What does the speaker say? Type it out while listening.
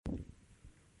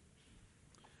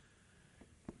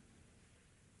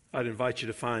I'd invite you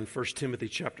to find 1 Timothy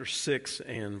chapter 6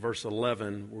 and verse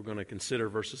 11. We're going to consider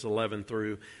verses 11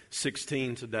 through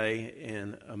 16 today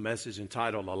in a message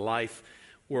entitled A Life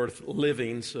Worth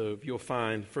Living. So if you'll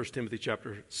find 1 Timothy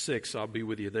chapter 6, I'll be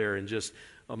with you there in just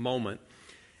a moment.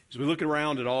 As we look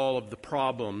around at all of the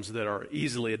problems that are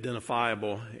easily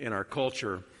identifiable in our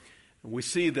culture, we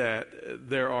see that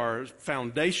there are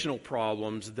foundational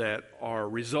problems that are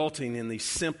resulting in these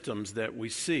symptoms that we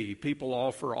see. People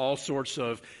offer all sorts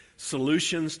of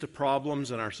solutions to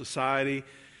problems in our society,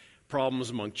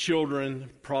 problems among children,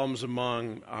 problems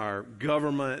among our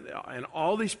government, and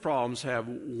all these problems have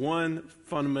one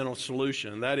fundamental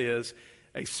solution. That is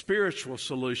a spiritual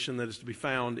solution that is to be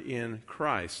found in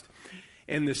Christ.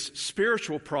 And this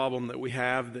spiritual problem that we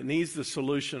have that needs the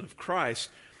solution of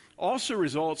Christ also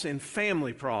results in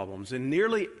family problems. And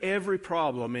nearly every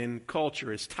problem in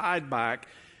culture is tied back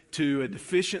to a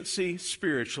deficiency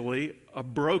spiritually, a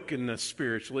brokenness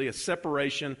spiritually, a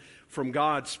separation from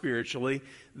God spiritually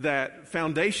that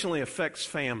foundationally affects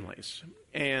families.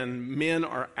 And men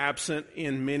are absent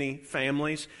in many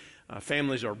families.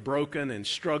 Families are broken and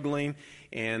struggling,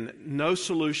 and no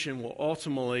solution will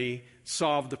ultimately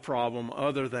solve the problem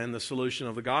other than the solution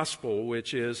of the gospel,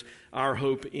 which is our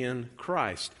hope in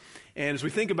Christ. And as we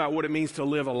think about what it means to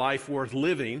live a life worth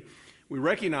living, we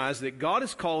recognize that God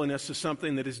is calling us to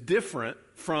something that is different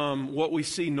from what we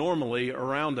see normally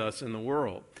around us in the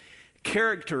world.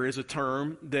 Character is a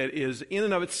term that is in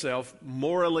and of itself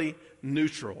morally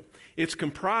neutral. It's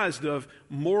comprised of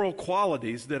moral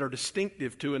qualities that are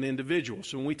distinctive to an individual.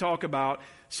 So when we talk about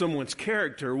someone's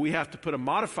character, we have to put a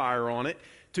modifier on it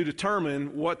to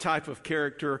determine what type of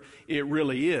character it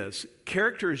really is.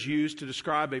 Character is used to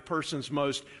describe a person's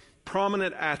most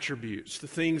prominent attributes, the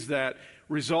things that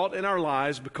result in our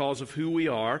lives because of who we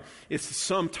are. It's the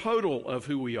sum total of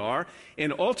who we are.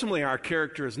 And ultimately, our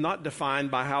character is not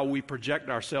defined by how we project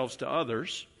ourselves to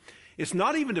others. It's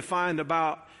not even defined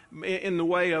in the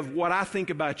way of what I think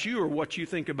about you or what you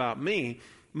think about me.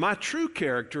 My true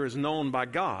character is known by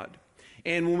God.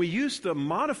 And when we use the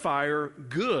modifier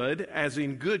good, as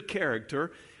in good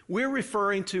character, we're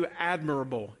referring to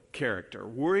admirable character.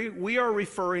 We are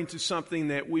referring to something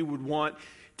that we would want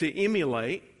to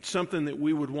emulate, something that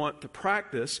we would want to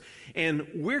practice, and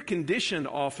we're conditioned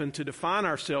often to define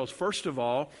ourselves, first of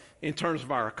all, in terms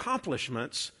of our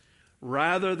accomplishments,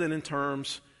 rather than in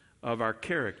terms of our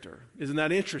character. Isn't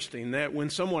that interesting, that when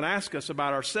someone asks us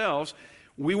about ourselves,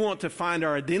 we want to find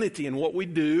our identity in what we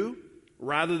do,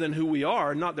 rather than who we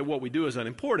are? Not that what we do is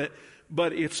unimportant,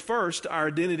 but it's first our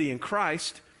identity in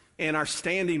Christ and our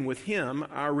standing with Him,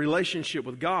 our relationship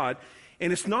with God.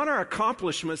 And it's not our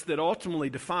accomplishments that ultimately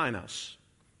define us.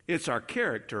 It's our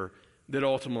character that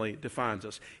ultimately defines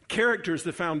us. Character is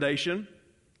the foundation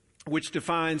which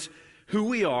defines who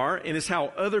we are and is how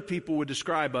other people would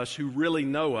describe us who really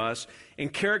know us.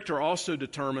 And character also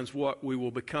determines what we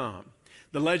will become.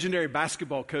 The legendary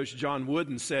basketball coach John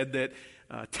Wooden said that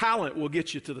talent will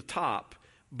get you to the top,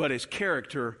 but it's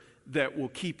character that will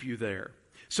keep you there.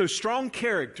 So strong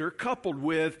character coupled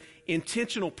with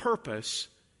intentional purpose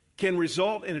can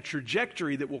result in a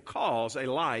trajectory that will cause a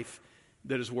life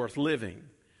that is worth living.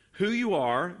 Who you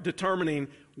are, determining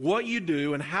what you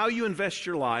do and how you invest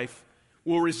your life,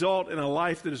 will result in a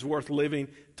life that is worth living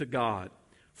to God.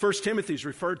 1 Timothy is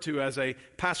referred to as a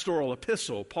pastoral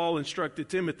epistle. Paul instructed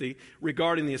Timothy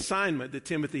regarding the assignment that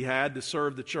Timothy had to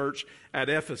serve the church at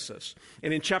Ephesus.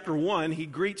 And in chapter 1, he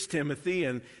greets Timothy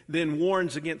and then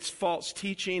warns against false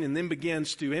teaching and then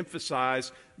begins to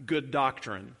emphasize good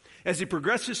doctrine. As he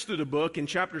progresses through the book, in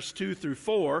chapters 2 through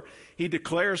 4, he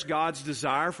declares God's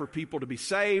desire for people to be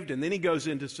saved, and then he goes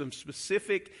into some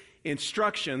specific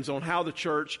instructions on how the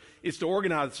church is to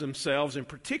organize themselves, and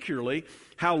particularly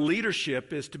how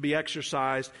leadership is to be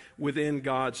exercised within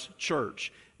God's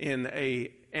church in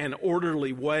an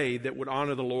orderly way that would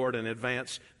honor the Lord and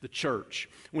advance the church.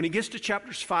 When he gets to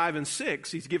chapters 5 and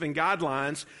 6, he's giving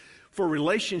guidelines for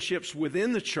relationships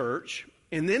within the church.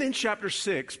 And then in chapter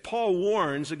 6, Paul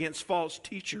warns against false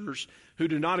teachers who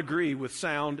do not agree with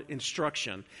sound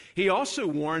instruction. He also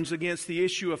warns against the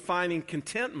issue of finding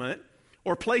contentment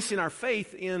or placing our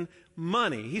faith in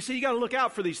money. He said you got to look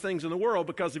out for these things in the world,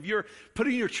 because if you're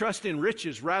putting your trust in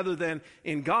riches rather than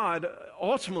in God,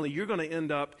 ultimately you're going to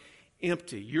end up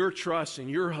empty. Your trust and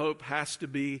your hope has to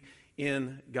be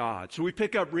in God. So we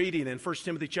pick up reading in 1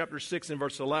 Timothy chapter 6 and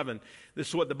verse 11. This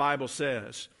is what the Bible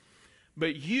says.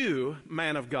 But you,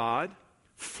 man of God,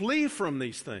 flee from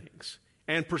these things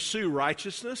and pursue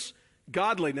righteousness,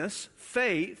 godliness,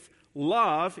 faith,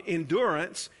 love,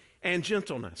 endurance, and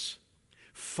gentleness.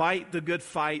 Fight the good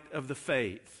fight of the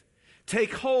faith.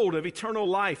 Take hold of eternal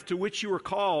life to which you were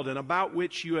called and about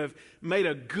which you have made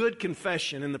a good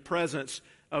confession in the presence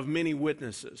of many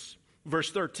witnesses.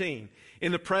 Verse 13,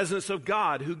 in the presence of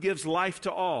God who gives life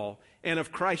to all, and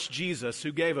of Christ Jesus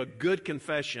who gave a good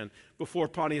confession before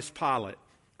Pontius Pilate,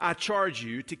 I charge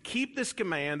you to keep this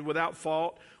command without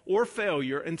fault or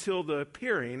failure until the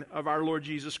appearing of our Lord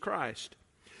Jesus Christ.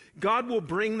 God will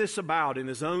bring this about in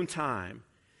His own time.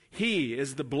 He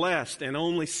is the blessed and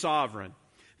only sovereign,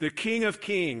 the King of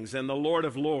kings and the Lord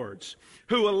of lords,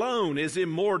 who alone is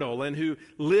immortal and who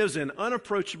lives in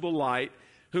unapproachable light,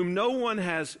 whom no one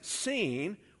has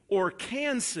seen or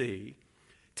can see.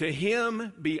 To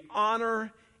Him be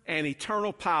honor and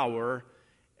eternal power.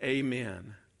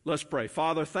 Amen. Let's pray.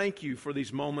 Father, thank you for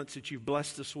these moments that you've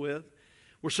blessed us with.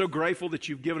 We're so grateful that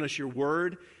you've given us your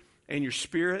word and your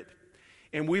spirit.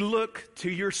 And we look to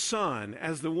your Son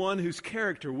as the one whose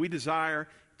character we desire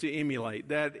to emulate,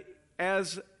 that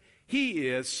as He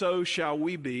is, so shall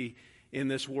we be in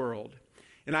this world.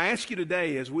 And I ask you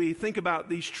today, as we think about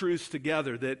these truths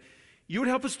together, that you would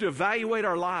help us to evaluate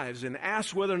our lives and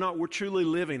ask whether or not we're truly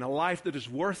living a life that is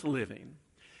worth living,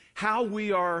 how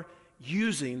we are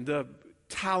using the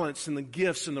talents and the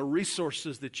gifts and the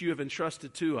resources that you have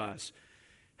entrusted to us,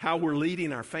 how we're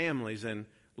leading our families and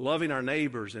loving our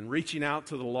neighbors and reaching out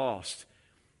to the lost.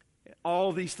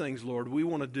 All these things, Lord, we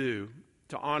want to do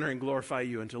to honor and glorify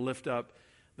you and to lift up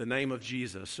the name of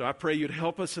Jesus. So I pray you'd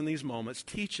help us in these moments.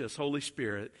 Teach us, Holy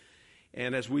Spirit.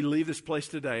 And as we leave this place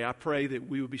today, I pray that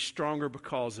we would be stronger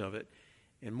because of it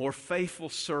and more faithful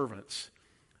servants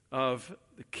of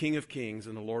the King of Kings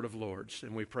and the Lord of Lords.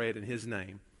 And we pray it in His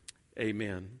name.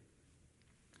 Amen.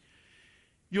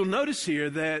 You'll notice here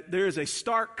that there is a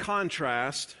stark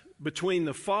contrast between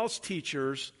the false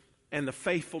teachers and the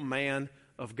faithful man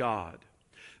of God.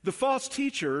 The false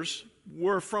teachers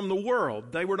were from the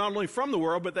world. They were not only from the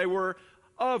world, but they were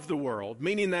of the world,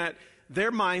 meaning that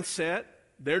their mindset,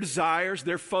 their desires,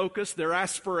 their focus, their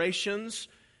aspirations,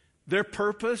 their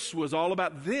purpose was all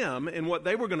about them and what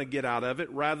they were going to get out of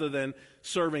it rather than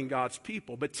serving God's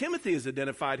people. But Timothy is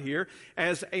identified here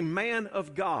as a man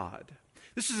of God.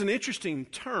 This is an interesting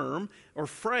term or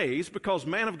phrase because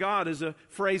man of God is a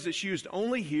phrase that's used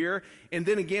only here and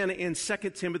then again in 2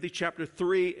 Timothy chapter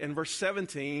 3 and verse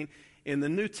 17 in the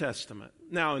New Testament.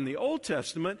 Now, in the Old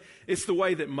Testament, it's the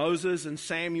way that Moses and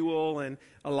Samuel and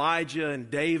Elijah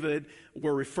and David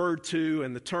were referred to,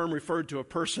 and the term referred to a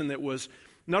person that was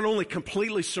not only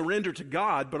completely surrendered to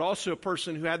God, but also a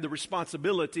person who had the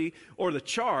responsibility or the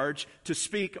charge to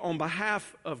speak on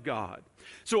behalf of God.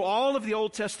 So all of the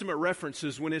Old Testament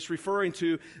references, when it's referring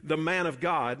to the man of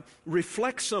God,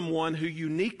 reflect someone who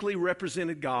uniquely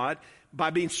represented God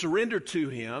by being surrendered to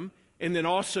Him and then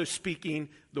also speaking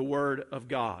the Word of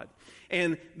God.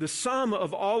 And the sum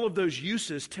of all of those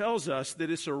uses tells us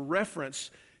that it's a reference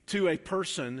to a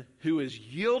person who is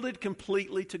yielded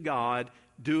completely to God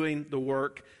doing the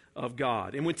work of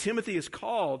God. And when Timothy is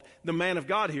called the man of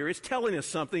God here, it's telling us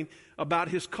something about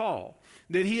his call,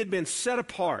 that he had been set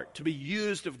apart to be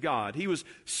used of God. He was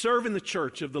serving the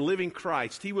church of the living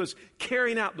Christ. He was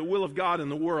carrying out the will of God in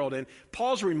the world. And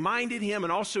Paul's reminded him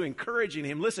and also encouraging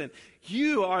him, listen,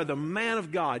 you are the man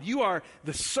of God. You are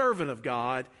the servant of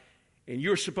God, and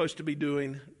you're supposed to be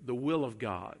doing the will of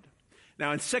God.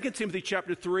 Now, in 2 Timothy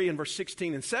chapter 3 and verse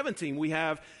 16 and 17, we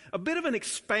have a bit of an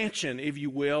expansion, if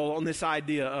you will, on this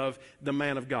idea of the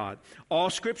man of God. All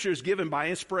Scripture is given by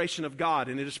inspiration of God,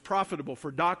 and it is profitable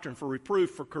for doctrine, for reproof,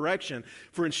 for correction,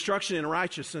 for instruction in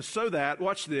righteousness, so that,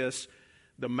 watch this,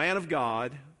 the man of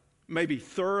God may be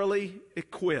thoroughly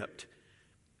equipped,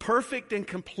 perfect and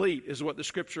complete is what the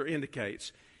Scripture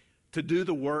indicates, to do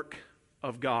the work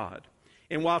of God.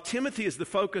 And while Timothy is the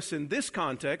focus in this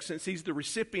context, since he's the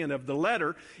recipient of the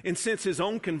letter, and since his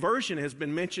own conversion has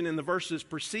been mentioned in the verses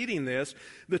preceding this,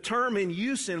 the term in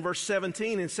use in verse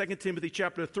 17 in 2 Timothy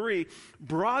chapter 3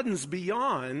 broadens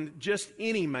beyond just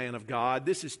any man of God.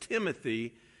 This is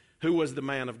Timothy, who was the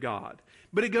man of God.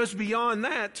 But it goes beyond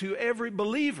that to every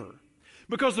believer.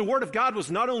 Because the Word of God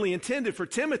was not only intended for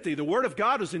Timothy, the Word of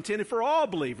God was intended for all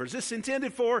believers. It's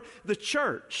intended for the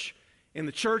church. And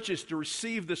the church is to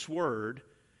receive this word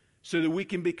so that we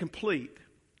can be complete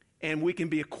and we can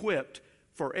be equipped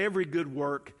for every good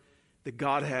work that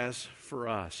God has for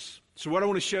us. So what I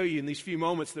want to show you in these few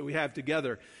moments that we have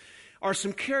together are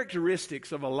some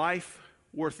characteristics of a life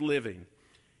worth living.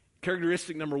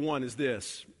 Characteristic number one is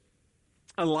this.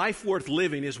 A life worth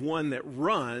living is one that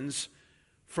runs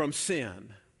from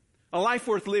sin. A life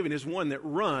worth living is one that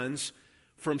runs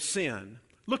from sin.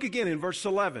 Look again in verse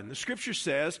 11. The Scripture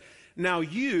says, now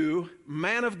you,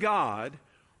 man of God,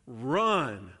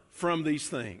 run from these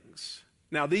things.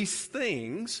 Now, these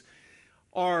things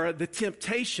are the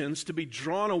temptations to be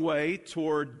drawn away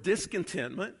toward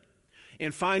discontentment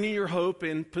and finding your hope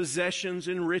in possessions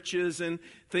and riches and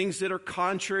things that are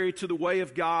contrary to the way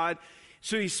of God.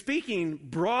 So he's speaking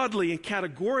broadly and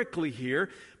categorically here,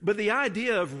 but the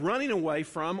idea of running away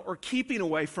from or keeping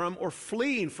away from or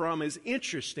fleeing from is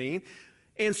interesting.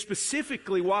 And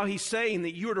specifically, while he's saying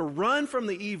that you are to run from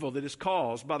the evil that is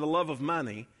caused by the love of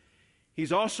money,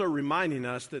 he's also reminding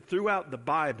us that throughout the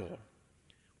Bible,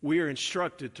 we are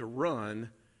instructed to run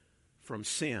from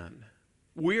sin.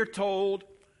 We are told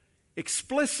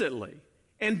explicitly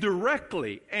and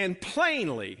directly and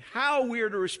plainly how we are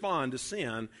to respond to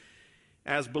sin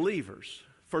as believers.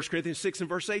 1 Corinthians 6 and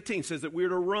verse 18 says that we are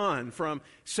to run from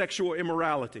sexual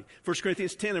immorality. 1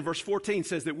 Corinthians 10 and verse 14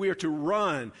 says that we are to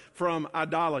run from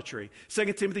idolatry.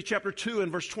 2 Timothy chapter 2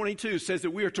 and verse 22 says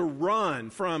that we are to run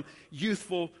from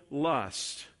youthful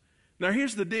lust. Now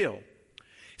here's the deal.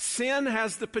 Sin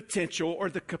has the potential or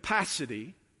the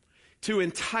capacity to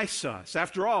entice us.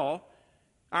 After all,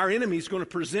 our enemy is going to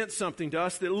present something to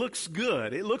us that looks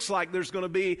good. It looks like there's going to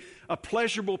be a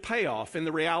pleasurable payoff. And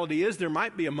the reality is there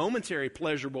might be a momentary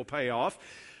pleasurable payoff.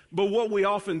 But what we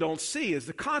often don't see is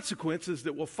the consequences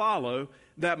that will follow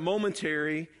that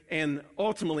momentary and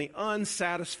ultimately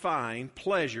unsatisfying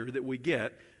pleasure that we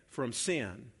get from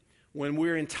sin. When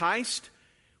we're enticed,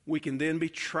 we can then be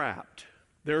trapped.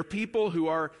 There are people who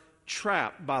are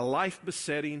trapped by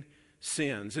life-besetting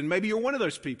sins. And maybe you're one of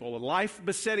those people. A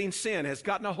life-besetting sin has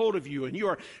gotten a hold of you and you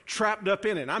are trapped up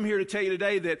in it. And I'm here to tell you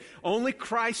today that only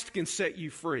Christ can set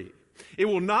you free. It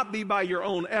will not be by your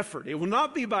own effort. It will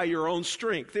not be by your own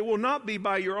strength. It will not be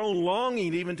by your own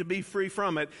longing even to be free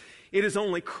from it. It is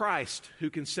only Christ who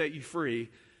can set you free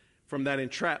from that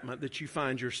entrapment that you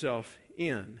find yourself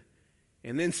in.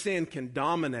 And then sin can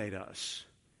dominate us,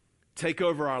 take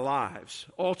over our lives,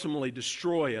 ultimately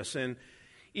destroy us, and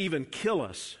even kill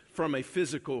us from a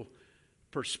physical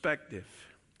perspective.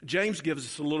 James gives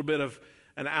us a little bit of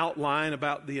an outline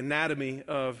about the anatomy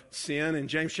of sin. In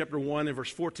James chapter 1 and verse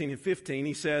 14 and 15,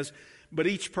 he says, "But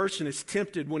each person is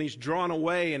tempted when he's drawn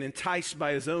away and enticed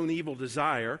by his own evil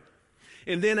desire.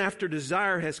 And then after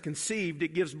desire has conceived,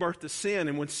 it gives birth to sin.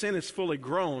 And when sin is fully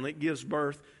grown, it gives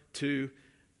birth to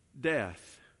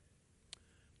death."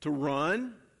 To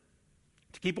run,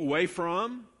 to keep away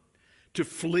from, to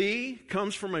flee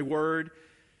comes from a word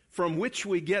from which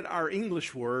we get our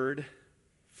English word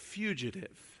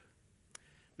fugitive.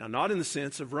 Now, not in the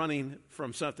sense of running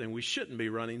from something we shouldn't be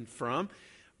running from,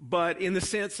 but in the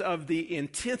sense of the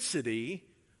intensity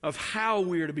of how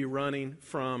we are to be running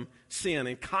from sin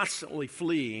and constantly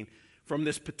fleeing from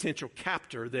this potential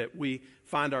captor that we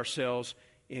find ourselves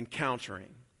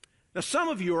encountering. Now, some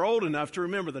of you are old enough to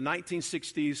remember the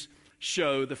 1960s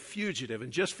show, The Fugitive.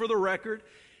 And just for the record,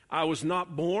 I was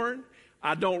not born.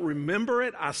 I don't remember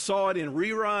it. I saw it in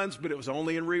reruns, but it was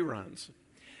only in reruns.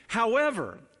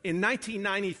 However, in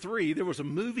 1993, there was a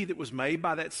movie that was made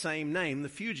by that same name, The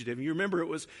Fugitive. You remember it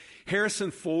was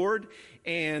Harrison Ford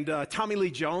and Tommy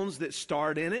Lee Jones that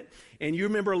starred in it. And you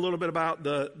remember a little bit about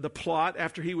the plot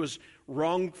after he was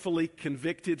wrongfully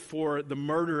convicted for the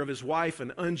murder of his wife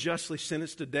and unjustly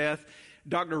sentenced to death.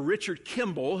 Dr. Richard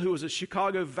Kimball, who was a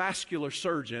Chicago vascular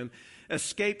surgeon,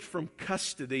 escaped from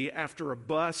custody after a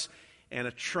bus and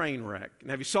a train wreck.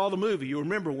 Now, if you saw the movie, you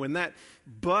remember when that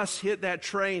bus hit that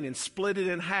train and split it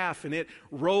in half and it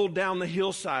rolled down the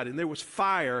hillside and there was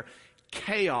fire,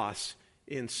 chaos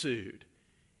ensued.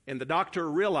 And the doctor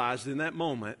realized in that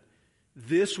moment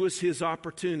this was his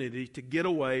opportunity to get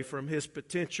away from his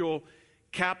potential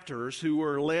captors who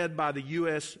were led by the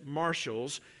U.S.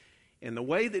 Marshals. And the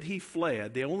way that he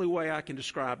fled, the only way I can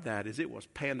describe that is it was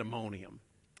pandemonium.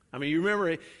 I mean, you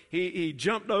remember he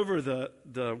jumped over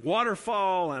the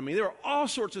waterfall. I mean, there were all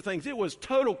sorts of things. It was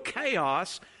total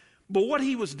chaos. But what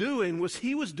he was doing was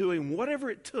he was doing whatever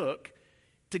it took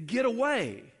to get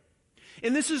away.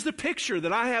 And this is the picture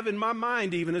that I have in my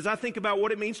mind even as I think about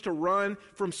what it means to run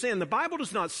from sin. The Bible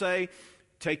does not say,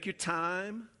 take your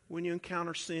time when you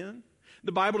encounter sin.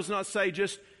 The Bible does not say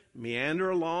just meander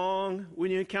along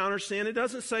when you encounter sin. It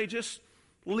doesn't say just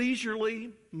leisurely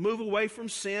move away from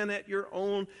sin at your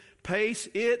own pace.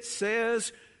 It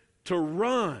says to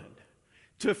run,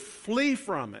 to flee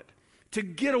from it, to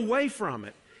get away from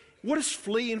it. What does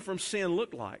fleeing from sin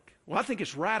look like? Well, I think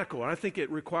it's radical, and I think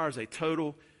it requires a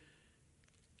total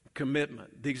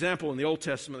commitment. The example in the Old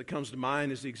Testament that comes to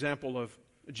mind is the example of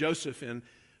Joseph in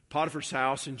Potiphar's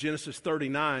house in Genesis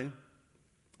 39.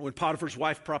 When Potiphar's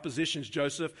wife propositions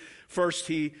Joseph, first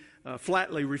he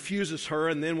flatly refuses her,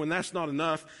 and then when that's not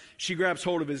enough, she grabs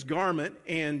hold of his garment,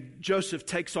 and Joseph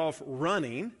takes off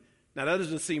running Now, that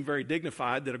doesn't seem very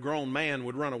dignified that a grown man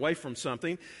would run away from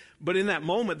something, but in that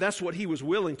moment, that's what he was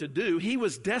willing to do. He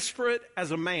was desperate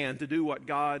as a man to do what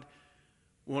God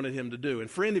wanted him to do. And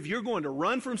friend, if you're going to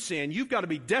run from sin, you've got to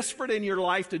be desperate in your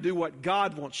life to do what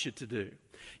God wants you to do.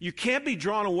 You can't be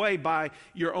drawn away by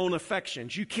your own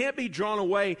affections. You can't be drawn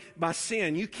away by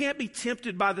sin. You can't be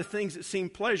tempted by the things that seem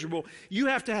pleasurable. You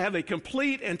have to have a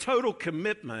complete and total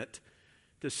commitment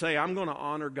to say, I'm going to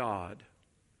honor God.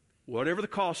 Whatever the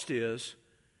cost is,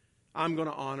 I'm going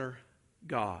to honor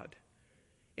God.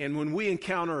 And when we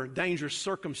encounter dangerous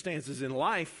circumstances in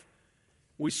life,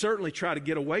 we certainly try to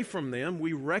get away from them.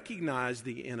 We recognize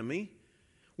the enemy.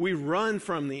 We run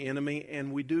from the enemy,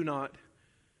 and we do not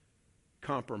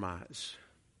compromise.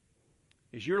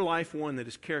 Is your life one that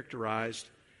is characterized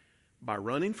by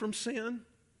running from sin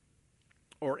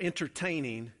or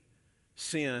entertaining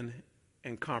sin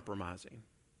and compromising?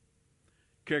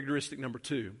 Characteristic number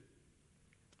 2.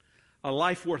 A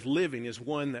life worth living is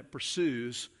one that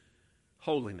pursues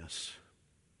holiness.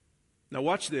 Now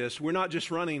watch this. We're not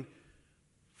just running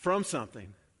from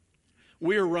something.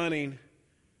 We are running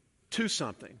to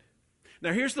something.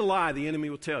 Now here's the lie the enemy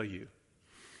will tell you.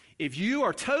 If you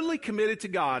are totally committed to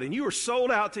God and you are sold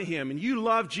out to Him and you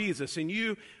love Jesus and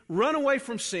you run away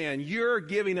from sin, you're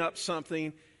giving up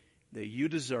something that you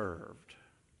deserved.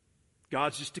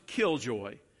 God's just a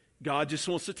killjoy. God just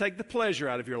wants to take the pleasure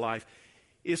out of your life.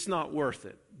 It's not worth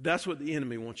it. That's what the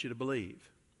enemy wants you to believe.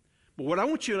 But what I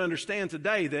want you to understand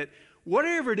today, that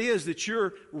whatever it is that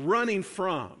you're running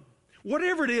from,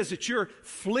 whatever it is that you're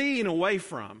fleeing away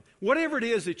from, whatever it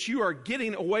is that you are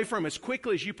getting away from as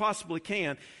quickly as you possibly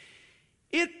can,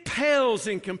 it pales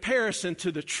in comparison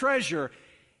to the treasure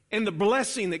and the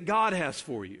blessing that God has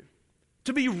for you.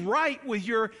 To be right with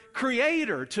your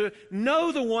Creator, to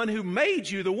know the one who made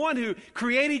you, the one who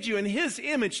created you in His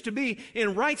image, to be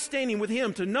in right standing with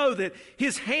Him, to know that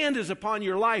His hand is upon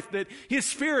your life, that His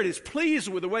Spirit is pleased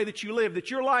with the way that you live,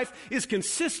 that your life is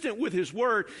consistent with His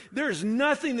Word. There's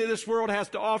nothing that this world has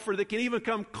to offer that can even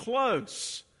come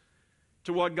close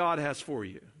to what God has for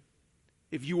you,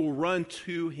 if you will run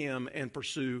to Him and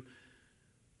pursue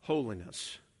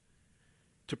holiness.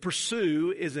 To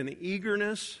pursue is an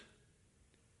eagerness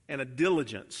and a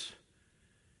diligence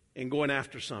in going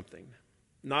after something.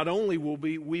 Not only will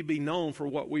we be known for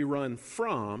what we run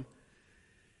from,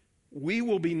 we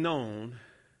will be known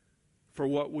for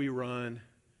what we run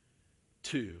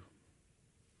to.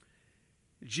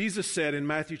 Jesus said in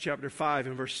Matthew chapter 5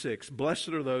 and verse 6, "Blessed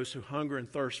are those who hunger and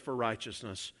thirst for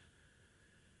righteousness,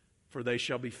 for they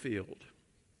shall be filled."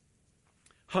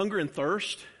 Hunger and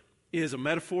thirst is a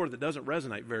metaphor that doesn't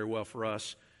resonate very well for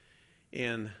us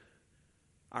in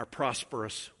our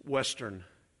prosperous Western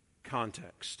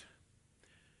context.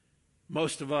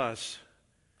 Most of us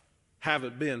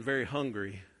haven't been very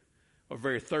hungry or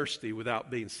very thirsty without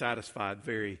being satisfied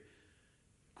very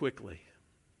quickly.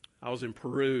 I was in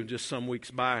Peru just some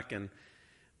weeks back, and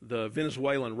the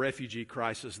Venezuelan refugee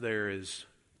crisis there is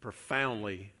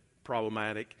profoundly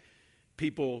problematic.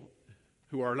 People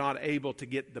who are not able to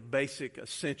get the basic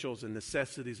essentials and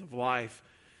necessities of life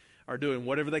are doing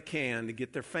whatever they can to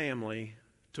get their family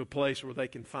to a place where they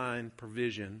can find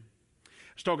provision. I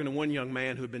was talking to one young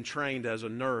man who had been trained as a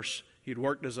nurse. He'd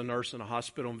worked as a nurse in a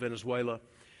hospital in Venezuela.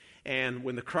 And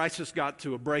when the crisis got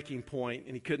to a breaking point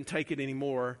and he couldn't take it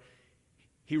anymore,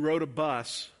 he rode a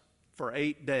bus for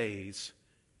 8 days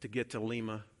to get to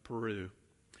Lima, Peru.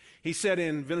 He said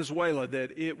in Venezuela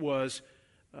that it was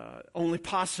only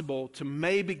possible to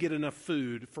maybe get enough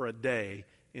food for a day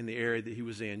in the area that he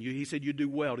was in. He said you do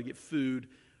well to get food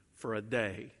for a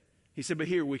day. He said, but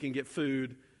here we can get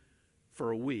food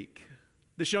for a week.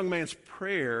 This young man's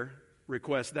prayer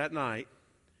request that night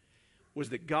was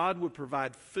that God would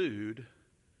provide food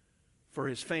for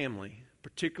his family,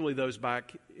 particularly those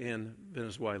back in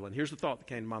Venezuela. And here's the thought that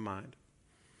came to my mind.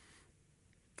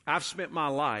 I've spent my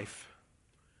life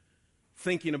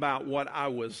thinking about what I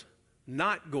was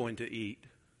not going to eat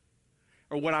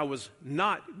or what I was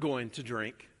not going to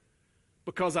drink,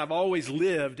 because I've always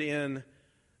lived in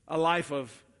a life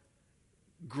of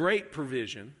great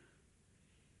provision.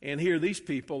 And here these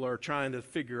people are trying to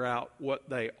figure out what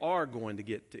they are going to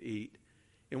get to eat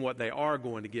and what they are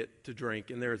going to get to drink.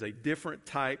 And there is a different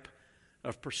type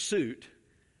of pursuit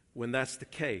when that's the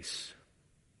case.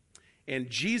 And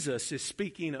Jesus is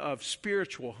speaking of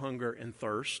spiritual hunger and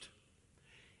thirst,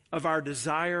 of our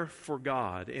desire for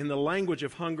God. And the language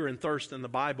of hunger and thirst in the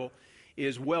Bible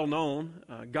is well known.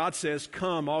 God says,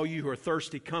 "Come, all you who are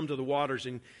thirsty, come to the waters,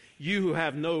 and you who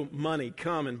have no money,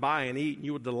 come and buy and eat, and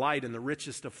you will delight in the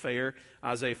richest of fare,"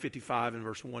 Isaiah 55 and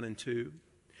verse 1 and 2.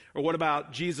 Or what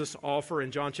about Jesus' offer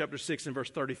in John chapter 6 and verse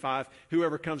 35?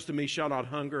 Whoever comes to me shall not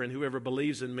hunger, and whoever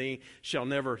believes in me shall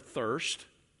never thirst.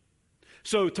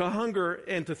 So to hunger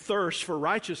and to thirst for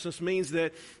righteousness means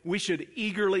that we should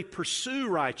eagerly pursue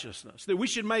righteousness, that we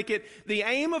should make it the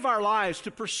aim of our lives to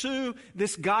pursue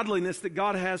this godliness that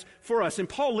God has for us. And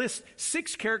Paul lists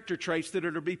 6 character traits that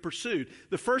are to be pursued.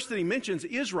 The first that he mentions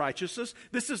is righteousness.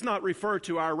 This does not refer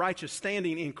to our righteous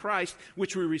standing in Christ,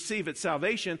 which we receive at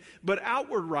salvation, but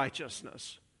outward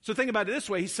righteousness. So think about it this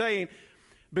way. He's saying,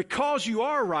 because you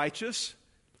are righteous,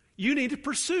 you need to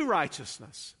pursue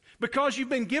righteousness. Because you've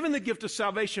been given the gift of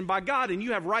salvation by God and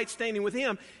you have right standing with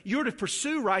Him, you're to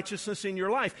pursue righteousness in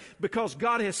your life. Because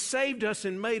God has saved us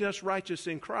and made us righteous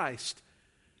in Christ,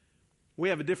 we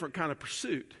have a different kind of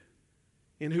pursuit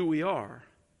in who we are.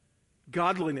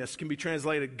 Godliness can be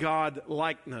translated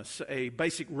God-likeness, a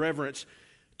basic reverence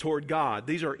toward God.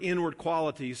 These are inward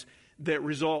qualities that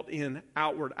result in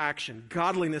outward action.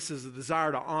 Godliness is the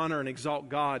desire to honor and exalt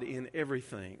God in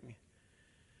everything.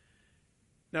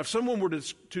 Now, if someone were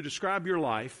to describe your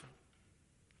life,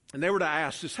 and they were to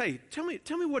ask just, hey, tell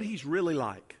me what he's really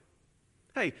like.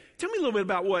 Hey, tell me a little bit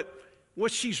about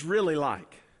what she's really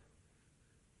like.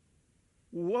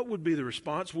 What would be the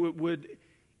response? Would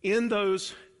in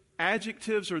those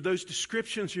adjectives or those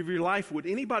descriptions of your life, would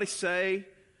anybody say,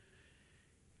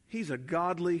 he's a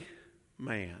godly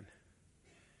man?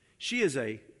 She is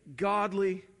a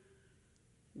godly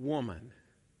woman.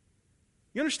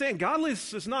 You understand,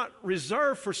 godliness is not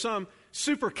reserved for some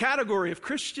super category of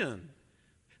Christian.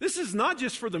 This is not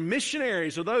just for the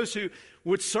missionaries or those who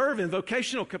would serve in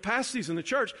vocational capacities in the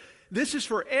church. This is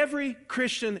for every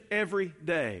Christian every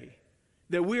day,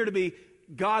 that we are to be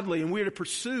godly and we are to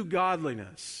pursue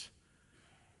godliness.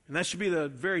 And that should be the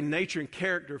very nature and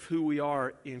character of who we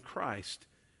are in Christ.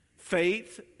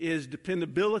 Faith is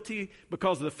dependability.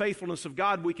 Because of the faithfulness of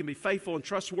God, we can be faithful and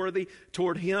trustworthy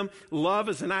toward Him. Love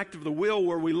is an act of the will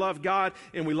where we love God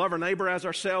and we love our neighbor as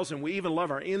ourselves, and we even love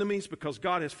our enemies because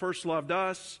God has first loved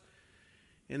us.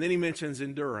 And then he mentions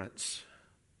endurance.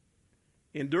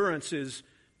 Endurance is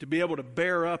to be able to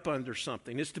bear up under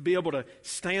something. It's to be able to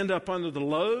stand up under the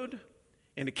load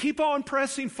and to keep on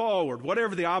pressing forward,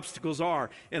 whatever the obstacles are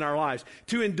in our lives.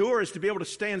 To endure is to be able to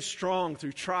stand strong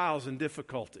through trials and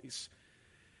difficulties.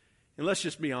 And let's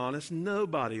just be honest,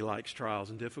 nobody likes trials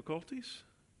and difficulties.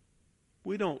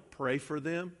 We don't pray for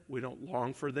them. We don't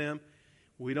long for them.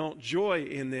 We don't joy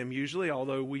in them usually,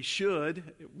 although we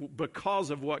should because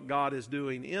of what God is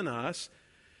doing in us.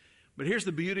 But here's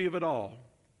the beauty of it all.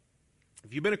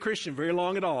 If you've been a Christian very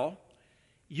long at all,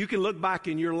 you can look back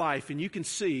in your life and you can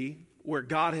see where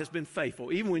God has been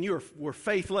faithful. Even when you were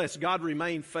faithless, God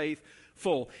remained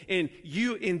faithful. And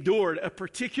you endured a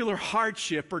particular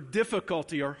hardship or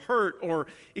difficulty or hurt or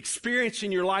experience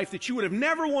in your life that you would have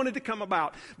never wanted to come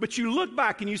about. But you look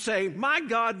back and you say, my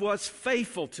God was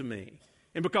faithful to me.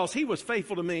 And because He was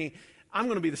faithful to me, I'm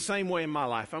going to be the same way in my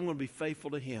life. I'm going to be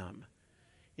faithful to Him.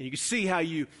 And you can see how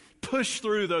you push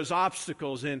through those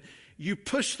obstacles and you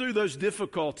push through those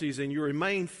difficulties and you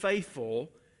remain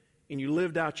faithful. And you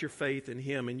lived out your faith in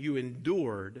Him, and you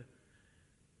endured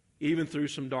even through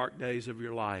some dark days of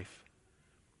your life.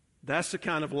 That's the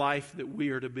kind of life that we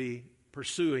are to be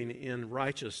pursuing in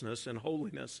righteousness and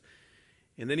holiness.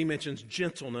 And then he mentions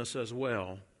gentleness as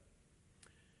well.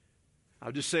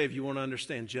 I'll just say, if you want to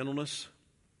understand gentleness,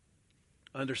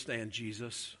 understand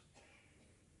Jesus.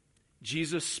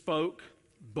 Jesus spoke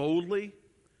boldly,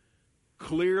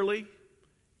 clearly,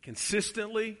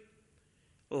 consistently.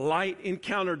 Light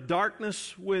encountered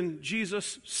darkness when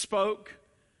Jesus spoke,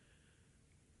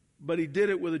 but He did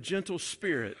it with a gentle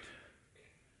spirit.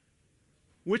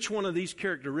 Which one of these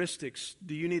characteristics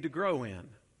do you need to grow in?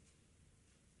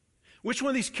 Which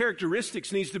one of these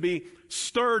characteristics needs to be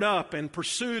stirred up and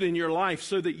pursued in your life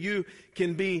so that you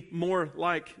can be more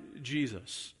like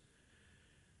Jesus?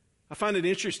 I find it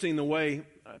interesting the way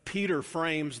Peter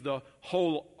frames the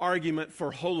whole argument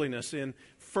for holiness in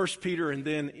 1 Peter and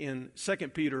then in 2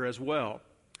 Peter as well.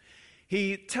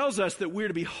 He tells us that we're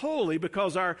to be holy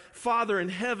because our Father in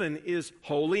heaven is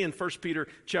holy in 1 Peter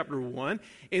chapter 1.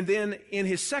 And then in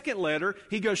his second letter,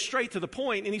 he goes straight to the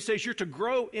point and he says you're to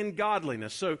grow in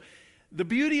godliness. So the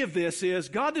beauty of this is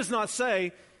God does not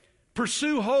say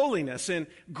pursue holiness and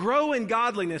grow in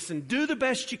godliness and do the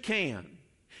best you can.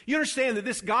 You understand that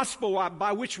this gospel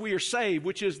by which we are saved,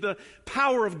 which is the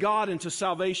power of God into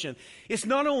salvation, it's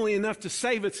not only enough to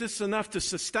save us, it's enough to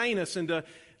sustain us and to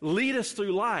lead us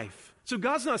through life. So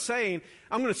God's not saying,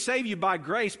 I'm going to save you by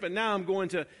grace, but now I'm going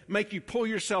to make you pull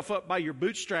yourself up by your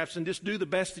bootstraps and just do the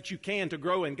best that you can to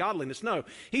grow in godliness. No,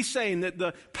 he's saying that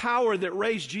the power that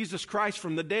raised Jesus Christ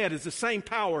from the dead is the same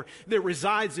power that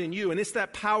resides in you, and it's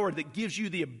that power that gives you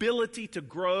the ability to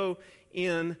grow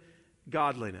in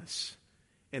godliness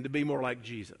and to be more like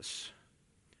Jesus.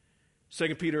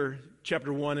 2 Peter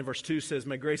chapter 1 and verse 2 says,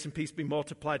 may grace and peace be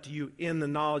multiplied to you in the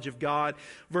knowledge of God.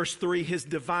 Verse 3, his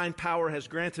divine power has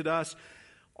granted us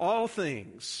all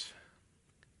things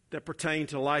that pertain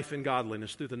to life and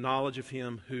godliness through the knowledge of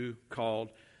him who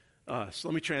called us.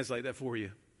 Let me translate that for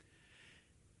you.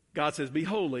 God says, be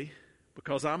holy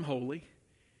because I'm holy.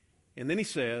 And then he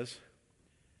says,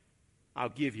 I'll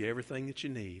give you everything that you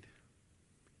need.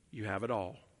 You have it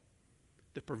all.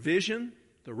 The provision,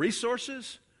 the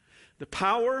resources, the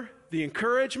power, the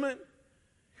encouragement,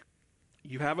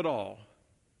 you have it all.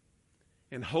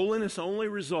 And holiness only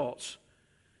results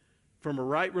from a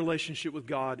right relationship with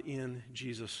God in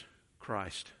Jesus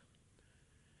Christ.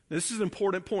 Now, this is an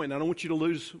important point. I don't want you to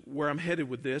lose where I'm headed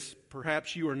with this.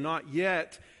 Perhaps you are not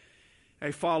yet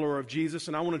a follower of Jesus,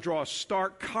 and I want to draw a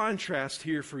stark contrast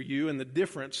here for you in the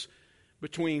difference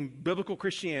between biblical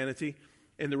Christianity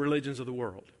and the religions of the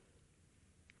world.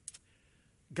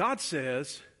 God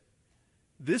says,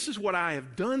 this is what I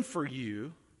have done for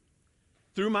you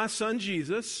through my son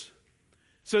Jesus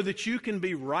so that you can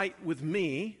be right with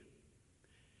me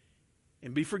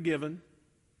and be forgiven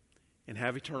and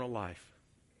have eternal life.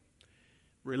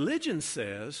 Religion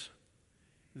says,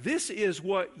 this is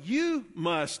what you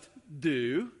must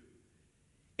do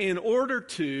in order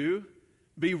to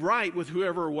be right with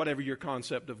whoever or whatever your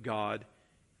concept of God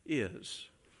is.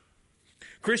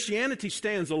 Christianity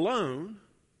stands alone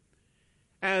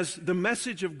as the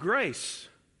message of grace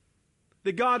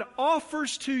that God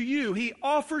offers to you. He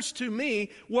offers to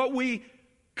me what we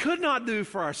could not do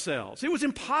for ourselves. It was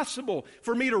impossible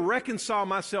for me to reconcile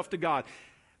myself to God.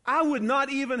 I would not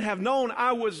even have known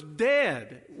I was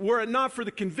dead were it not for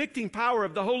the convicting power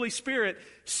of the Holy Spirit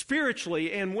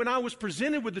spiritually. And when I was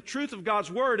presented with the truth of God's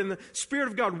Word, and the Spirit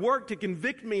of God worked to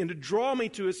convict me and to draw me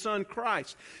to His Son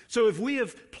Christ. So if we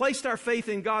have placed our faith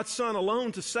in God's Son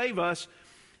alone to save us,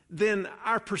 then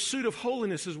our pursuit of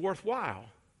holiness is worthwhile.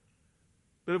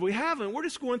 But if we haven't, we're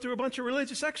just going through a bunch of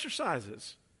religious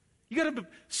exercises. You got to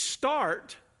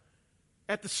start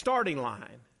at the starting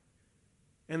line.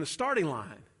 And the starting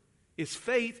line is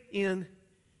faith in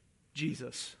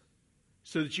Jesus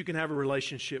so that you can have a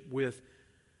relationship with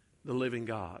the living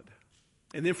God.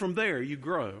 And then from there, you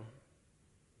grow.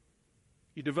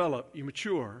 You develop. You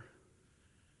mature.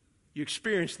 You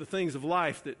experience the things of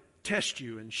life that test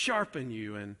you and sharpen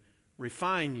you and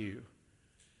refine you.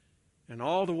 And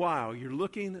all the while, you're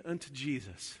looking unto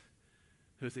Jesus,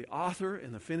 who is the author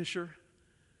and the finisher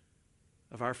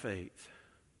of our faith.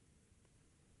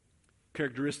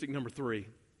 Characteristic number 3.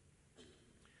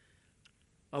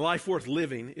 A life worth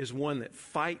living is one that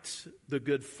fights the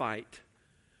good fight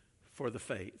for the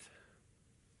faith.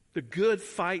 The good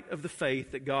fight of the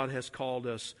faith that God has called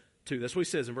us to. That's what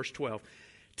he says in verse 12.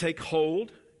 Take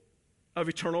hold of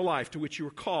eternal life to which you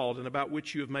were called and about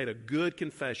which you have made a good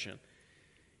confession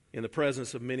in the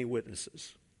presence of many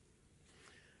witnesses.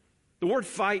 The word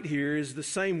fight here is the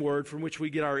same word from which we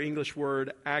get our English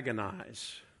word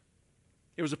agonize.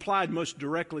 It was applied most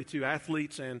directly to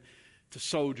athletes and to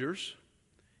soldiers.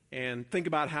 And think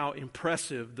about how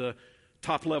impressive the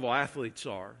top-level athletes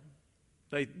are.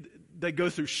 They go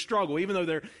through struggle, even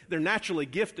though they're naturally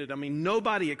gifted. I mean,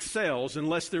 nobody excels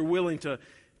unless they're willing to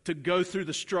go through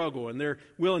the struggle and they're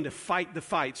willing to fight the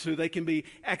fight so they can be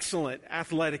excellent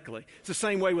athletically. It's the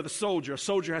same way with a soldier. A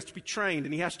soldier has to be trained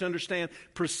and he has to understand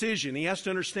precision. He has to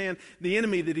understand the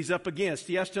enemy that he's up against.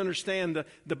 He has to understand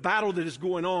the battle that is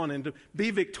going on, and to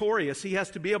be victorious, he has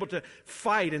to be able to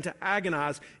fight and to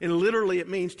agonize. And literally it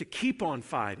means to keep on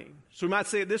fighting. So we might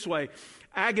say it this way: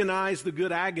 agonize the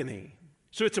good agony.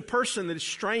 So it's a person that is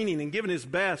straining and giving his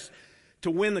best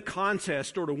to win the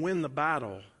contest or to win the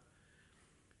battle.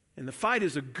 And the fight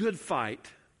is a good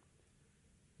fight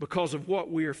because of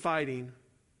what we are fighting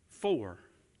for.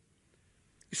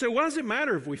 You say, why does it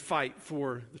matter if we fight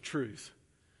for the truth?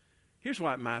 Here's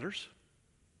why it matters.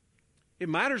 It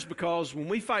matters because when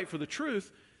we fight for the truth,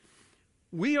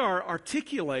 we are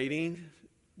articulating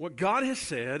what God has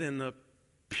said in the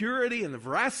purity and the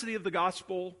veracity of the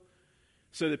gospel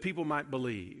so that people might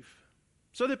believe,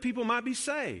 so that people might be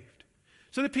saved,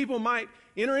 so that people might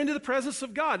enter into the presence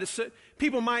of God, so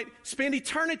people might spend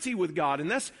eternity with God.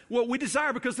 And that's what we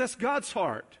desire because that's God's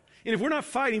heart. And if we're not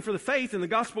fighting for the faith and the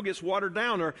gospel gets watered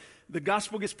down, or the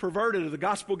gospel gets perverted, or the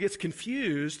gospel gets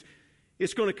confused,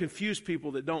 it's going to confuse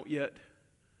people that don't yet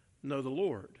know the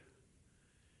Lord.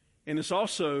 And it's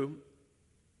also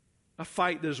a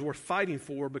fight that is worth fighting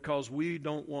for because we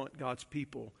don't want God's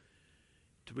people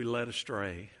to be led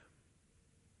astray.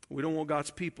 We don't want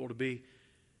God's people to be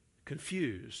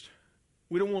confused.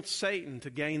 We don't want Satan to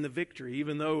gain the victory,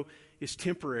 even though it's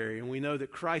temporary, and we know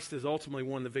that Christ has ultimately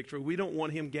won the victory. We don't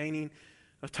want him gaining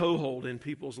a toehold in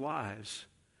people's lives.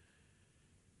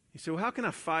 You say, well, how can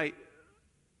I fight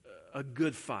a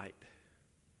good fight?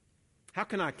 How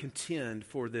can I contend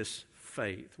for this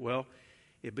faith? Well,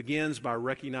 it begins by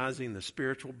recognizing the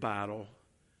spiritual battle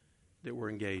that we're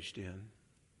engaged in.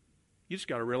 You just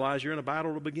got to realize you're in a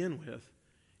battle to begin with.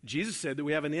 Jesus said that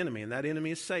we have an enemy, and that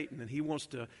enemy is Satan, and he wants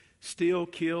to steal,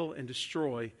 kill, and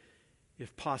destroy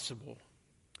if possible.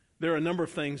 There are a number of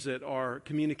things that are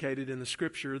communicated in the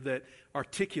Scripture that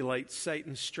articulate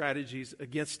Satan's strategies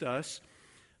against us.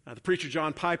 The preacher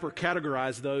John Piper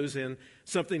categorized those in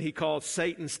something he called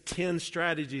Satan's 10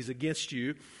 strategies against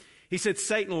you. He said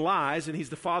Satan lies, and he's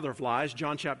the father of lies,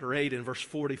 John chapter 8 and verse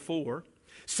 44.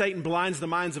 Satan blinds the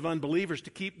minds of unbelievers to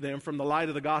keep them from the light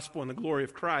of the gospel and the glory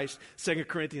of Christ, 2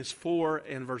 Corinthians 4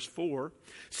 and verse 4.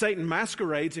 Satan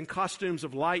masquerades in costumes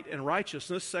of light and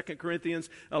righteousness, 2 Corinthians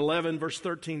 11 verse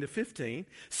 13 to 15.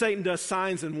 Satan does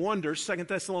signs and wonders, 2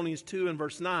 Thessalonians 2 and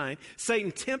verse 9.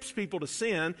 Satan tempts people to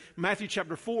sin, Matthew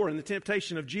chapter 4 and the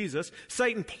temptation of Jesus.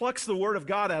 Satan plucks the word of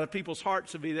God out of people's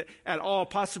hearts if he at all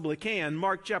possibly can,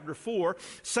 Mark chapter 4.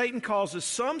 Satan causes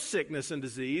some sickness and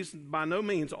disease, by no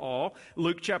means all,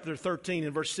 Luke chapter 13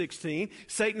 and verse 16.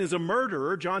 Satan is a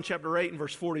murderer, John chapter 8 and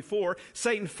verse 44.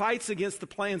 Satan fights against the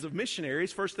plans of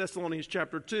missionaries, 1 Thessalonians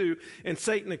chapter 2. And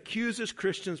Satan accuses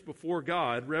Christians before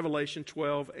God, Revelation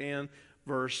 12 and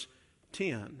verse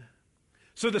 10.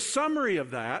 So the summary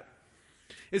of that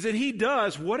is that he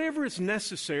does whatever is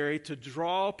necessary to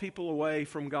draw people away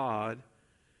from God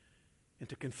and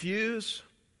to confuse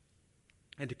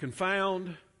and to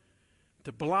confound,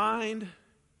 to blind,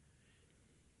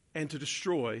 and to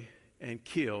destroy and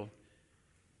kill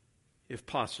if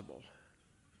possible.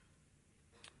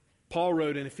 Paul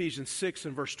wrote in Ephesians 6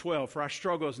 and verse 12, "For our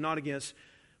struggle is not against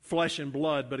flesh and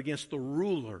blood, but against the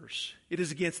rulers. It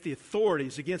is against the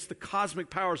authorities, against the cosmic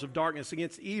powers of darkness,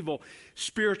 against evil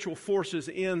spiritual forces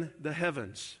in the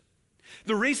heavens."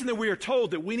 The reason that we are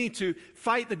told that we need to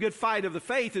fight the good fight of the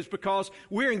faith is because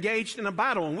we're engaged in a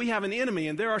battle and we have an enemy,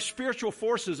 and there are spiritual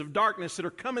forces of darkness that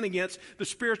are coming against the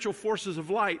spiritual forces of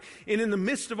light. And in the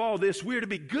midst of all this, we're to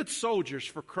be good soldiers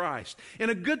for Christ. And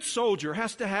a good soldier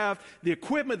has to have the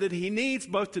equipment that he needs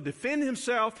both to defend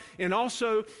himself and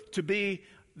also to be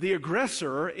the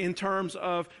aggressor in terms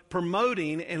of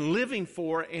promoting and living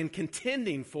for and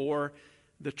contending for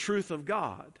the truth of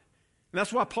God. And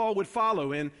that's why Paul would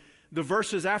follow in the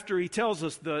verses after he tells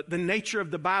us the nature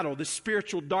of the battle, the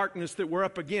spiritual darkness that we're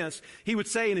up against. He would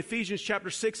say in Ephesians chapter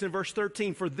 6 and verse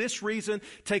 13, "For this reason,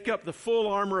 take up the full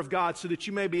armor of God so that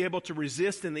you may be able to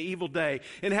resist in the evil day,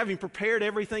 and having prepared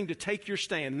everything to take your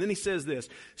stand." And then he says this,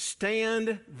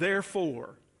 "Stand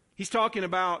therefore." He's talking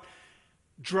about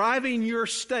driving your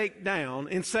stake down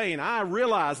and saying, I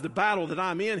realize the battle that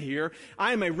I'm in here.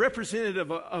 I am a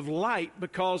representative of light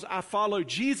because I follow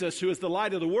Jesus, who is the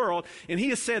light of the world, and he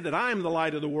has said that I am the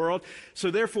light of the world.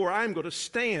 So therefore, I'm going to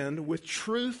stand with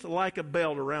truth like a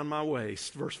belt around my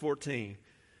waist, verse 14.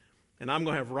 And I'm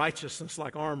going to have righteousness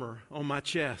like armor on my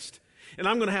chest. And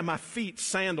I'm going to have my feet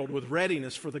sandaled with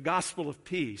readiness for the gospel of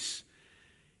peace.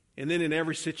 And then in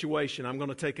every situation, I'm going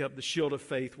to take up the shield of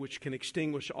faith, which can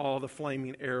extinguish all the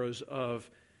flaming arrows of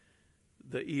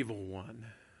the evil one.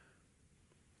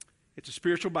 It's a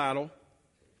spiritual battle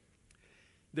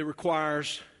that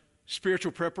requires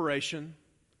spiritual preparation,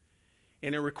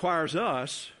 and it requires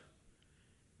us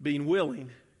being willing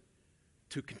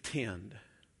to contend.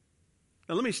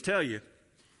 Now, let me just tell you,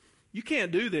 you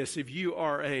can't do this if you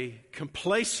are a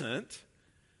complacent,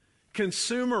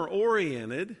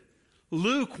 consumer-oriented,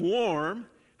 lukewarm,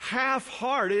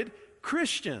 half-hearted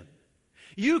Christian.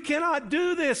 You cannot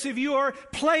do this if you are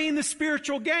playing the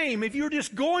spiritual game. If you're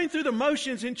just going through the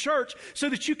motions in church so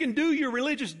that you can do your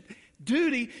religious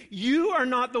duty, you are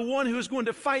not the one who is going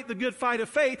to fight the good fight of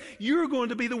faith. You're going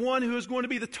to be the one who is going to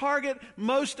be the target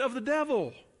most of the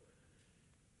devil.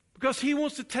 Because he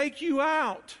wants to take you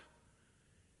out.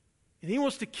 And he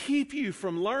wants to keep you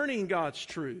from learning God's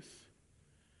truth.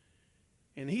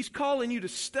 And he's calling you to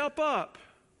step up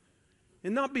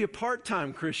and not be a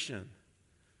part-time Christian,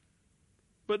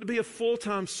 but to be a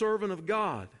full-time servant of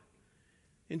God.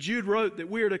 And Jude wrote that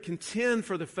we are to contend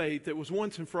for the faith that was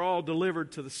once and for all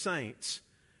delivered to the saints.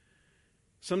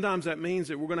 Sometimes that means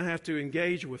that we're going to have to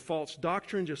engage with false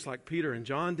doctrine, just like Peter and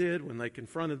John did when they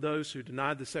confronted those who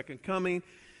denied the second coming.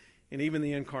 and even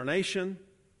the incarnation.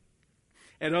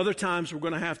 At other times, we're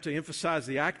going to have to emphasize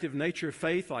the active nature of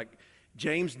faith, like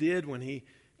James did when he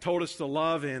told us to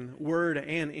love in word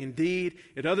and in deed.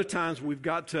 At other times, we've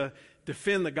got to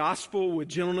defend the gospel with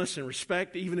gentleness and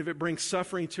respect, even if it brings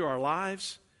suffering to our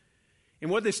lives. And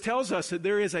what this tells us that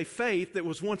there is a faith that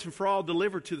was once and for all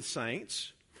delivered to the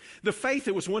saints. The faith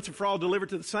that was once and for all delivered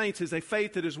to the saints is a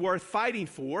faith that is worth fighting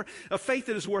for. A faith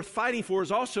that is worth fighting for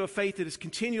is also a faith that is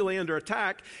continually under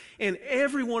attack. And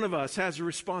every one of us has a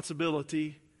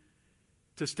responsibility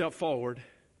to step forward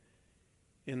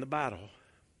in the battle.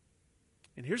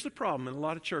 And here's the problem in a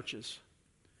lot of churches,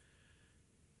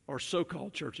 or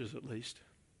so-called churches at least.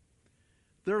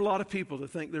 There are a lot of people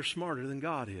that think they're smarter than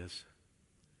God is.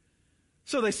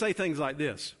 So they say things like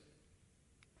this.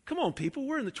 Come on, people,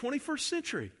 we're in the 21st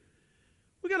century.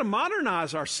 We've got to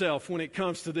modernize ourselves when it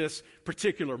comes to this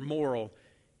particular moral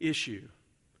issue.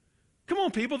 Come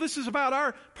on, people, this is about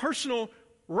our personal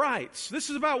rights. This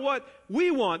is about what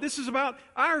we want. This is about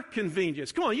our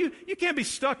convenience. Come on, you can't be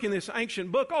stuck in this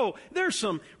ancient book. Oh, there's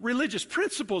some religious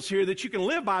principles here that you can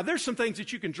live by. There's some things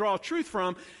that you can draw truth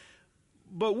from.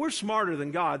 But we're smarter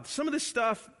than God. Some of this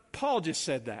stuff, Paul just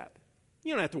said that.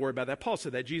 You don't have to worry about that. Paul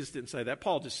said that. Jesus didn't say that.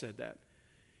 Paul just said that.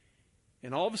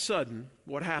 And all of a sudden,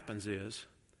 what happens is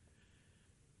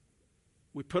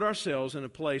we put ourselves in a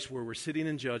place where we're sitting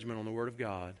in judgment on the Word of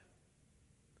God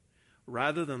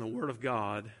rather than the Word of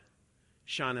God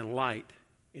shining light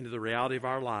into the reality of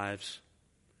our lives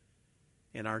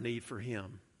and our need for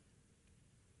Him.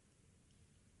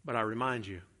 But I remind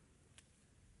you,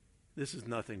 this is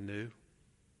nothing new.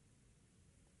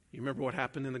 You remember what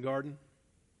happened in the garden?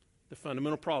 The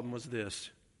fundamental problem was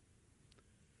this.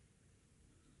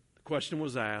 The question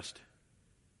was asked,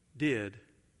 did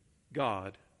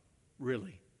God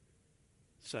really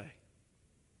say?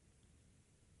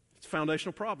 It's a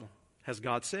foundational problem. Has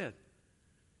God said?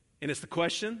 And it's the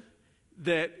question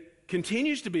that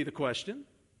continues to be the question.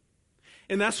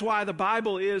 And that's why the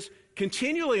Bible is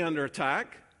continually under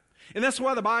attack. And that's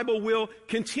why the Bible will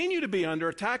continue to be under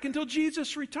attack until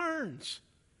Jesus returns.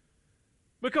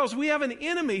 Because we have an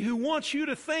enemy who wants you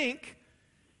to think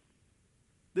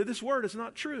that this word is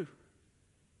not true.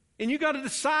 And you got to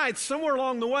decide somewhere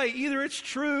along the way, either it's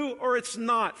true or it's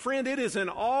not. Friend, it is an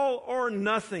all or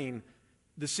nothing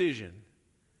decision.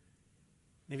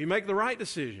 If you make the right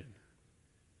decision,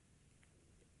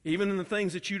 even in the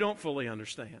things that you don't fully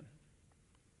understand,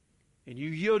 and you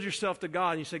yield yourself to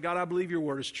God and you say, God, I believe your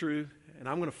word is true, and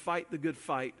I'm going to fight the good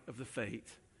fight of the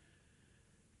faith,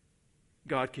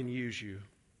 God can use you.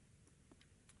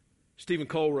 Stephen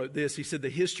Cole wrote this. He said, the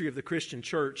history of the Christian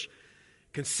church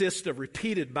consists of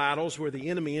repeated battles where the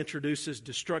enemy introduces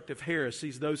destructive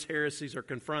heresies. Those heresies are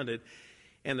confronted,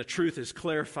 and the truth is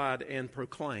clarified and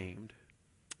proclaimed.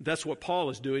 That's what Paul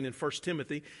is doing in 1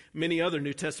 Timothy. Many other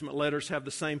New Testament letters have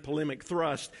the same polemic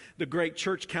thrust. The great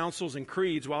church councils and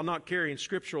creeds, while not carrying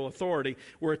scriptural authority,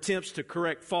 were attempts to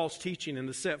correct false teaching and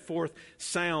to set forth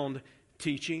sound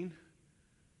teaching.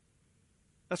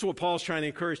 That's what Paul's trying to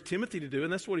encourage Timothy to do,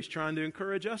 and that's what he's trying to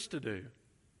encourage us to do.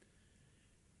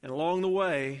 And along the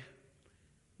way,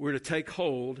 we're to take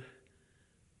hold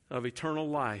of eternal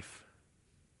life.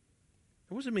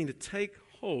 What does it mean to take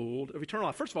hold of eternal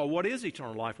life? First of all, what is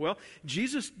eternal life? Well,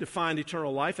 Jesus defined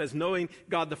eternal life as knowing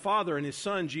God the Father and His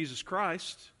Son, Jesus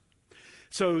Christ.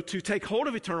 So to take hold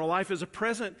of eternal life is a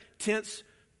present tense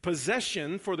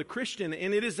possession for the Christian,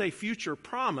 and it is a future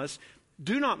promise.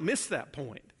 Do not miss that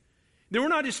point. Then we're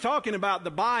not just talking about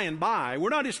the by and by.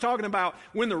 We're not just talking about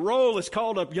when the roll is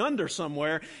called up yonder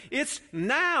somewhere. It's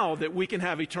now that we can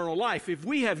have eternal life. If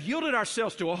we have yielded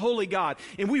ourselves to a holy God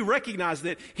and we recognize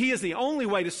that He is the only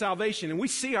way to salvation and we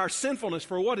see our sinfulness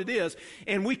for what it is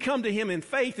and we come to Him in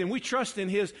faith and we trust in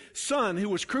His Son who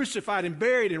was crucified and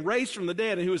buried and raised from the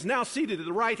dead and who is now seated at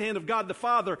the right hand of God the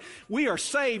Father, we are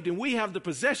saved and we have the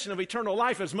possession of eternal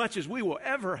life as much as we will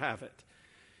ever have it.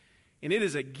 And it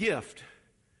is a gift.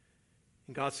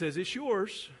 And God says it's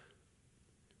yours,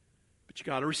 but you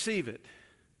got to receive it.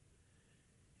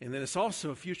 And then it's also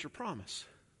a future promise.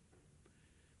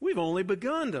 We've only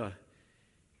begun to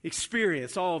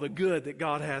experience all the good that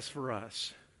God has for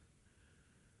us.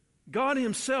 God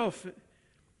Himself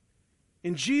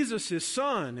and Jesus, His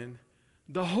Son, and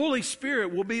the Holy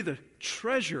Spirit will be the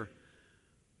treasure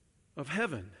of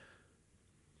heaven.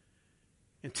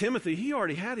 And Timothy, he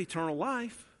already had eternal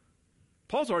life.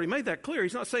 Paul's already made that clear.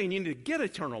 He's not saying you need to get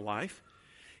eternal life.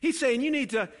 He's saying you need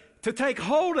to take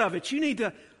hold of it. You need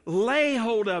to lay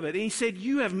hold of it. And he said,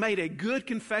 you have made a good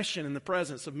confession in the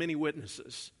presence of many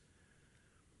witnesses.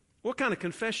 What kind of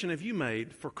confession have you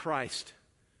made for Christ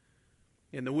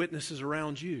and the witnesses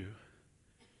around you?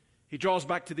 He draws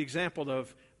back to the example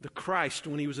of the Christ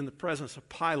when he was in the presence of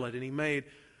Pilate and he made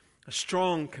a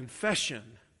strong confession.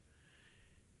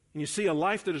 And you see, a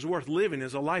life that is worth living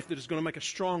is a life that is going to make a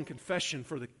strong confession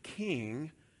for the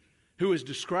King, who is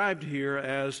described here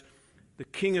as the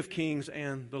King of Kings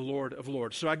and the Lord of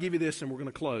Lords. So I give you this and we're going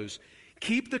to close.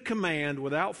 Keep the command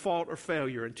without fault or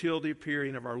failure until the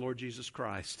appearing of our Lord Jesus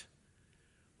Christ.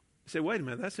 You say, wait a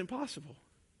minute, that's impossible.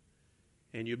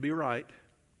 And you'd be right.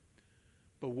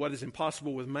 But what is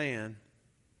impossible with man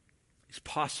is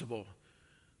possible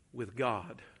with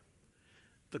God.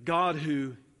 The God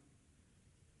who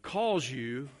calls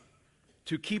you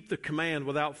to keep the command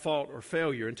without fault or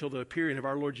failure until the appearing of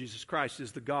our Lord Jesus Christ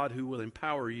is the God who will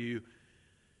empower you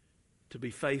to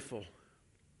be faithful.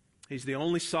 He's the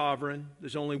only sovereign.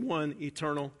 There's only one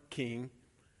eternal King.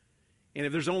 And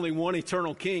if there's only one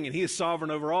eternal King and He is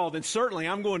sovereign over all, then certainly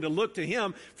I'm going to look to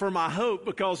Him for my hope,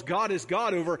 because God is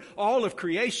God over all of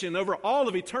creation, over all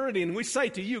of eternity. And we say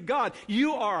to you, God,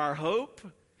 you are our hope.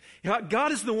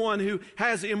 God is the one who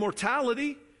has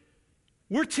immortality.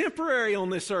 We're temporary on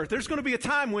this earth. There's going to be a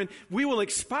time when we will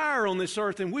expire on this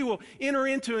earth and we will enter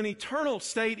into an eternal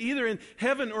state, either in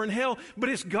heaven or in hell. But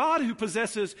it's God who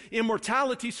possesses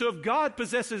immortality. So if God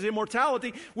possesses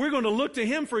immortality, we're going to look to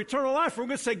Him for eternal life. We're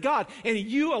going to say, God, and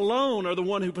you alone are the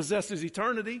one who possesses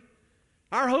eternity.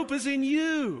 Our hope is in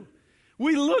you.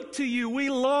 We look to you. We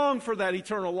long for that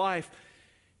eternal life,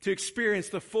 to experience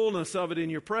the fullness of it in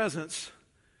your presence.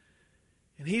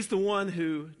 And He's the one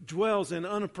who dwells in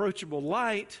unapproachable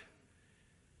light.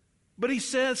 But He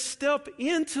says, step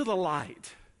into the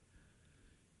light.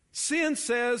 Sin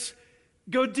says,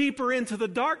 go deeper into the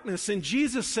darkness. And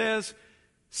Jesus says,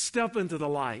 step into the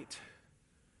light.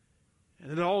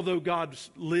 And although God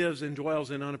lives and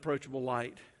dwells in unapproachable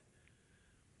light,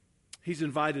 He's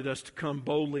invited us to come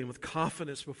boldly and with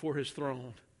confidence before His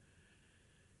throne.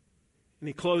 And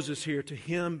He closes here, to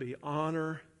Him be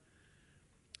honor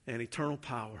and eternal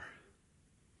power.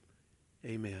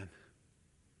 Amen.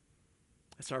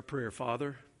 That's our prayer,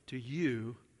 Father. To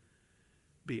you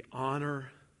be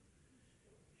honor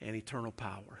and eternal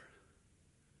power.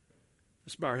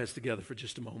 Let's bow our heads together for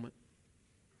just a moment.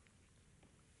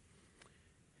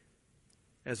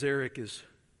 As Eric is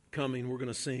coming, we're going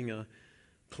to sing a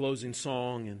closing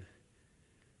song and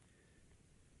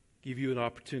give you an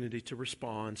opportunity to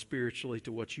respond spiritually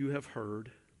to what you have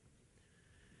heard.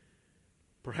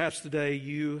 Perhaps today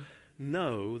you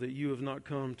know that you have not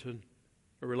come to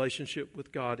a relationship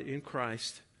with God in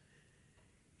Christ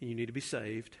and you need to be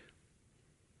saved.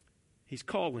 He's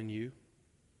calling you.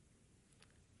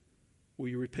 Will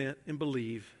you repent and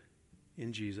believe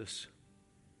in Jesus?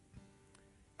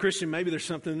 Christian, maybe there's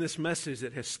something in this message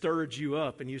that has stirred you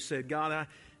up and you said, God,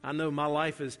 I know my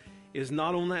life is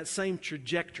not on that same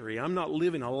trajectory. I'm not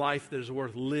living a life that is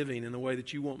worth living in the way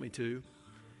that you want me to.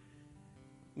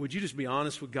 Would you just be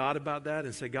honest with God about that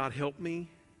and say, God, help me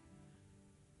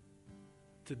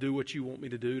to do what you want me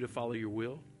to do, to follow your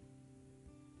will?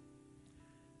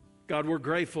 God, we're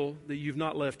grateful that you've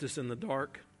not left us in the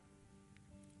dark.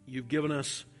 You've given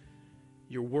us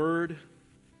your word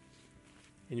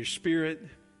and your Spirit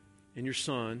and your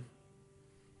Son.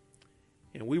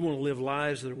 And we want to live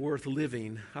lives that are worth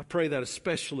living. I pray that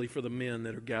especially for the men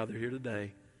that are gathered here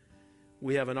today.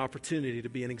 We have an opportunity to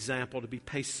be an example, to be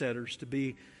pace setters, to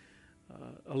be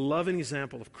a loving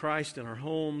example of Christ in our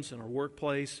homes, in our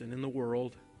workplace, and in the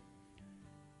world.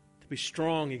 To be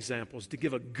strong examples, to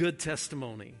give a good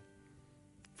testimony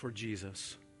for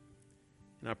Jesus.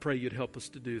 And I pray you'd help us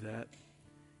to do that.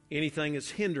 Anything that's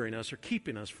hindering us or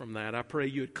keeping us from that, I pray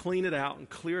you'd clean it out and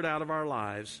clear it out of our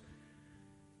lives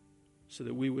so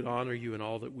that we would honor you in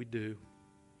all that we do.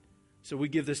 So we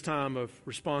give this time of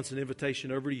response and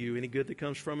invitation over to you. Any good that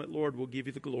comes from it, Lord, we'll give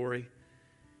you the glory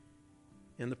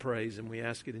and the praise, and we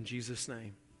ask it in Jesus'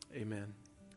 name. Amen.